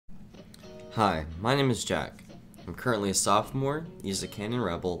Hi, my name is Jack. I'm currently a sophomore, use a Canon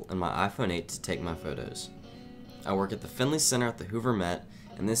Rebel and my iPhone 8 to take my photos. I work at the Finley Center at the Hoover Met,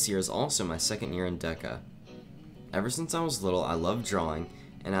 and this year is also my second year in DECA. Ever since I was little, I loved drawing,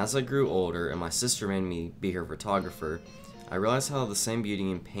 and as I grew older and my sister made me be her photographer, I realized how the same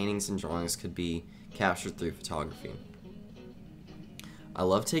beauty in paintings and drawings could be captured through photography. I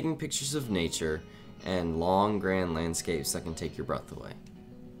love taking pictures of nature and long, grand landscapes that can take your breath away.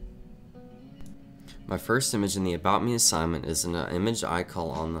 My first image in the About Me assignment is an image I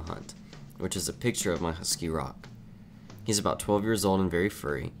call On the Hunt, which is a picture of my husky Rock. He's about 12 years old and very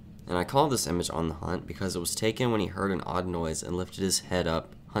furry, and I call this image On the Hunt because it was taken when he heard an odd noise and lifted his head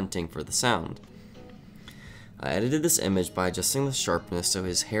up, hunting for the sound. I edited this image by adjusting the sharpness so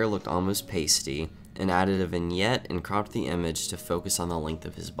his hair looked almost pasty, and added a vignette and cropped the image to focus on the length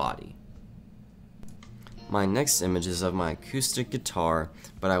of his body. My next image is of my acoustic guitar,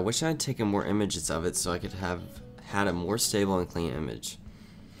 but I wish I had taken more images of it so I could have had a more stable and clean image.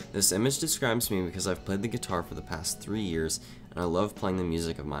 This image describes me because I've played the guitar for the past 3 years and I love playing the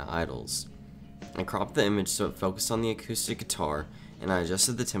music of my idols. I cropped the image so it focused on the acoustic guitar, and I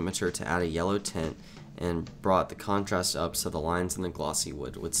adjusted the temperature to add a yellow tint and brought the contrast up so the lines in the glossy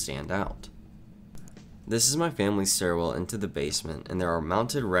wood would stand out. This is my family's stairwell into the basement, and there are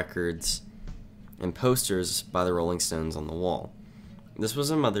mounted records and posters by the Rolling Stones on the wall. This was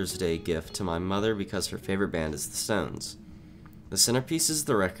a Mother's Day gift to my mother because her favorite band is the Stones. The centerpiece is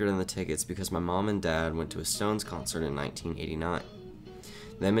the record and the tickets because my mom and dad went to a Stones concert in 1989.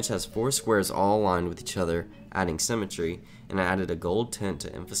 The image has 4 squares all aligned with each other, adding symmetry, and I added a gold tint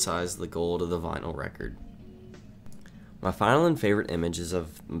to emphasize the gold of the vinyl record. My final and favorite image is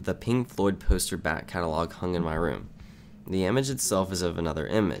of the Pink Floyd poster back catalog hung in my room. The image itself is of another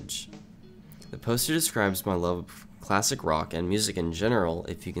image. The poster describes my love of classic rock and music in general,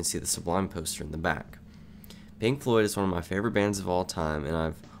 if you can see the Sublime poster in the back. Pink Floyd is one of my favorite bands of all time, and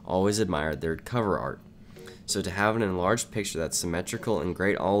I've always admired their cover art. So to have an enlarged picture that's symmetrical and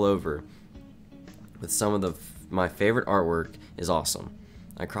great all over with some of my favorite artwork is awesome.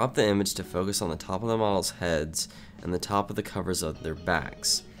 I cropped the image to focus on the top of the models' heads and the top of the covers of their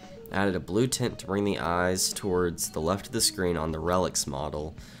backs. I added a blue tint to bring the eyes towards the left of the screen on the Relics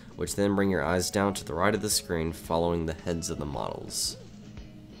model, which then bring your eyes down to the right of the screen following the heads of the models.